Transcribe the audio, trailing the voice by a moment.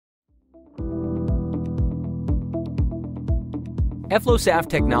EFLOSAF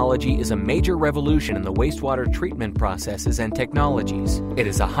technology is a major revolution in the wastewater treatment processes and technologies. It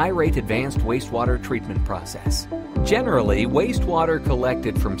is a high-rate advanced wastewater treatment process. Generally, wastewater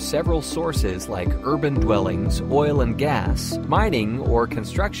collected from several sources like urban dwellings, oil and gas, mining, or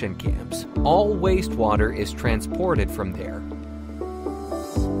construction camps. All wastewater is transported from there.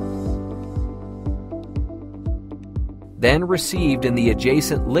 Then received in the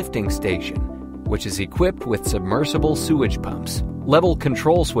adjacent lifting station, which is equipped with submersible sewage pumps, level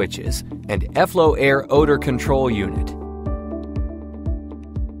control switches, and effluent air odor control unit.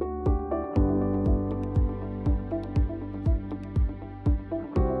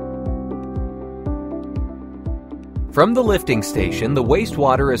 From the lifting station, the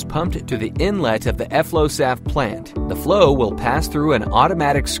wastewater is pumped to the inlet of the EFLOSAF plant. The flow will pass through an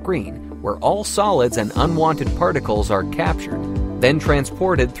automatic screen where all solids and unwanted particles are captured, then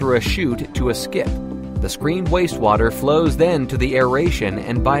transported through a chute to a skip. The screened wastewater flows then to the aeration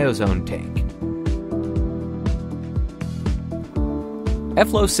and biozone tank.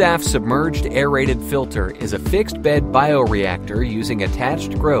 EFLOSAF Submerged Aerated Filter is a fixed-bed bioreactor using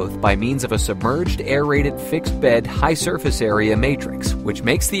attached growth by means of a submerged aerated fixed-bed high-surface area matrix, which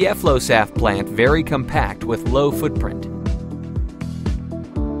makes the EFLOSAF plant very compact with low footprint.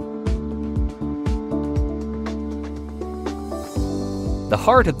 The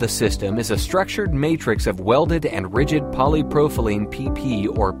heart of the system is a structured matrix of welded and rigid polypropylene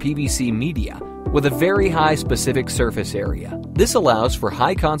PP or PVC media with a very high specific surface area. This allows for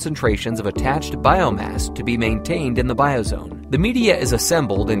high concentrations of attached biomass to be maintained in the biozone. The media is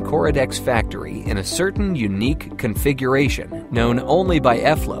assembled in Corodex factory in a certain unique configuration known only by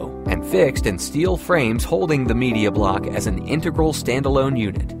EFLO and fixed in steel frames holding the media block as an integral standalone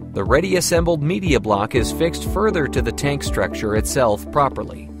unit. The ready assembled media block is fixed further to the tank structure itself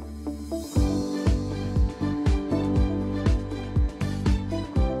properly.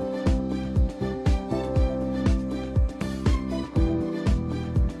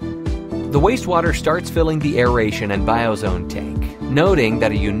 The wastewater starts filling the aeration and biozone tank, noting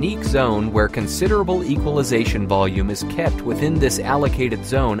that a unique zone where considerable equalization volume is kept within this allocated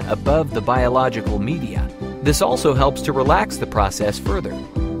zone above the biological media. This also helps to relax the process further.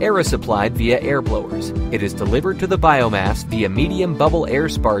 Air is supplied via air blowers. It is delivered to the biomass via medium bubble air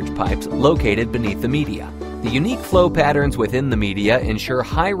sparge pipes located beneath the media. The unique flow patterns within the media ensure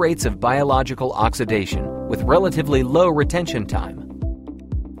high rates of biological oxidation with relatively low retention time.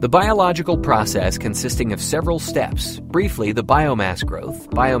 The biological process consisting of several steps, briefly the biomass growth,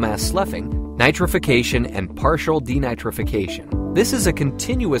 biomass sloughing, nitrification, and partial denitrification. This is a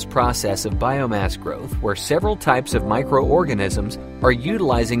continuous process of biomass growth where several types of microorganisms are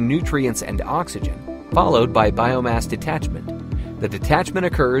utilizing nutrients and oxygen, followed by biomass detachment. The detachment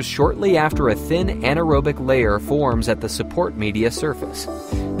occurs shortly after a thin anaerobic layer forms at the support media surface.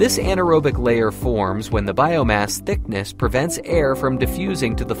 This anaerobic layer forms when the biomass thickness prevents air from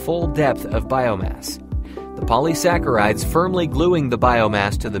diffusing to the full depth of biomass. The polysaccharides firmly gluing the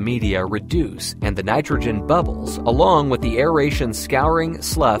biomass to the media reduce, and the nitrogen bubbles, along with the aeration scouring,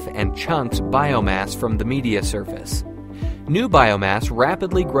 slough, and chunks biomass from the media surface. New biomass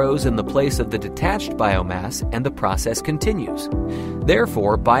rapidly grows in the place of the detached biomass, and the process continues.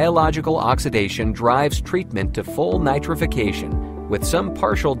 Therefore, biological oxidation drives treatment to full nitrification, with some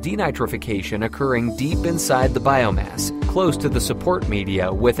partial denitrification occurring deep inside the biomass, close to the support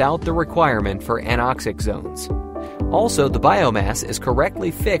media without the requirement for anoxic zones. Also, the biomass is correctly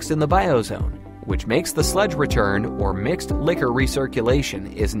fixed in the biozone, which makes the sludge return or mixed liquor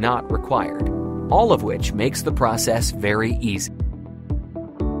recirculation is not required, all of which makes the process very easy.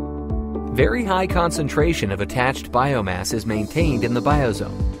 Very high concentration of attached biomass is maintained in the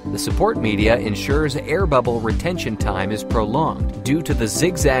biozone. The support media ensures air bubble retention time is prolonged due to the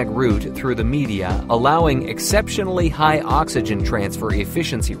zigzag route through the media, allowing exceptionally high oxygen transfer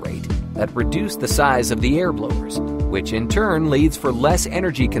efficiency rate that reduce the size of the air blowers, which in turn leads for less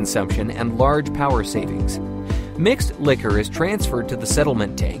energy consumption and large power savings. Mixed liquor is transferred to the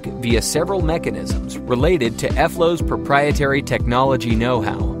settlement tank via several mechanisms related to EFLO's proprietary technology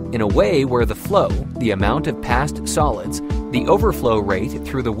know-how, in a way where the flow, the amount of passed solids, the overflow rate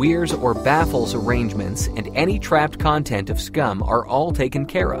through the weirs or baffles arrangements, and any trapped content of scum are all taken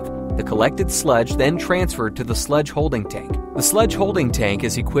care of. The collected sludge then transferred to the sludge holding tank. The sludge holding tank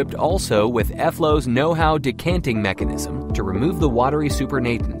is equipped also with EFLO's know-how decanting mechanism to remove the watery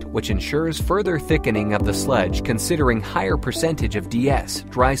supernatant, which ensures further thickening of the sludge considering higher percentage of DS,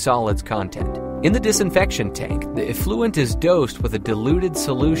 dry solids content. In the disinfection tank, the effluent is dosed with a diluted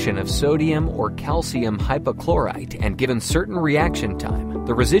solution of sodium or calcium hypochlorite and given certain reaction time.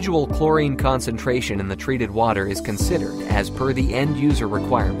 The residual chlorine concentration in the treated water is considered as per the end user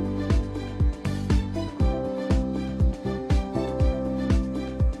requirement.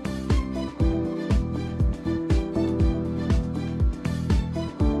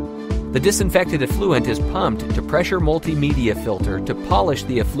 The disinfected effluent is pumped to pressure multimedia filter to polish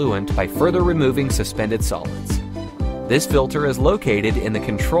the effluent by further removing suspended solids. This filter is located in the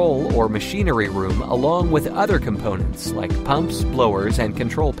control or machinery room along with other components like pumps, blowers, and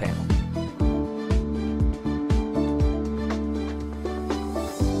control panel.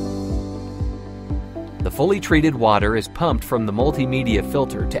 The fully treated water is pumped from the multimedia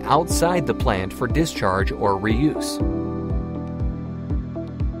filter to outside the plant for discharge or reuse.